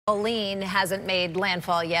Helene hasn't made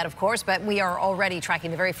landfall yet, of course, but we are already tracking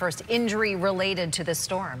the very first injury related to this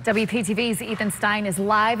storm. WPTV's Ethan Stein is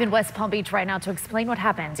live in West Palm Beach right now to explain what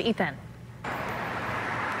happened. Ethan.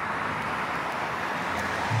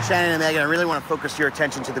 Shannon and Megan, I really want to focus your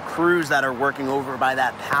attention to the crews that are working over by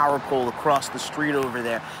that power pole across the street over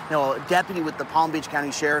there. Now, a deputy with the Palm Beach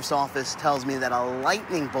County Sheriff's Office tells me that a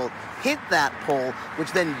lightning bolt hit that pole,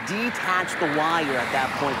 which then detached the wire at that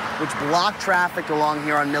point, which blocked traffic along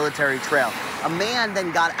here on Military Trail. A man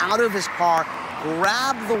then got out of his car,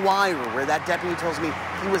 grabbed the wire, where that deputy tells me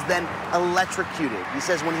he was then electrocuted. He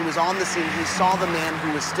says when he was on the scene, he saw the man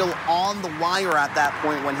who was still on the wire at that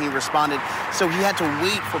point when he responded. So he had to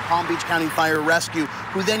wait for Palm Beach County Fire Rescue,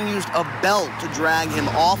 who then used a belt to drag him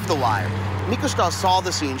off the wire. Mika Stahl saw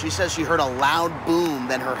the scene. She says she heard a loud boom,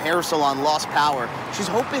 then her hair salon lost power. She's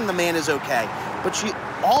hoping the man is okay, but she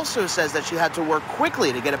also says that she had to work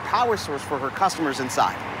quickly to get a power source for her customers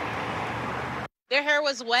inside. Their hair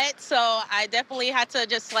was wet, so I definitely had to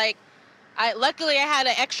just luckily I had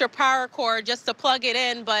an extra power cord just to plug it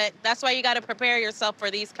in, but that's why you got to prepare yourself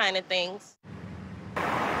for these kind of things.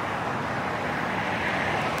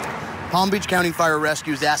 Palm Beach County Fire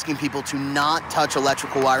Rescue is asking people to not touch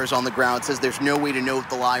electrical wires on the ground. It says there's no way to know if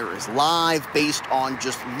the wire is live based on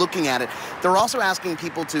just looking at it. They're also asking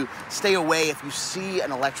people to stay away if you see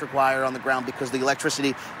an electric wire on the ground because the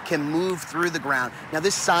electricity can move through the ground. Now,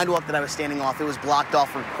 this sidewalk that I was standing off, it was blocked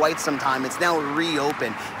off for quite some time. It's now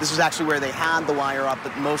reopened. This was actually where they had the wire up,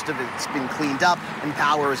 but most of it's been cleaned up and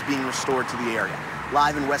power is being restored to the area.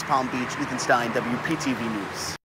 Live in West Palm Beach, Ethan Stein, WPTV News.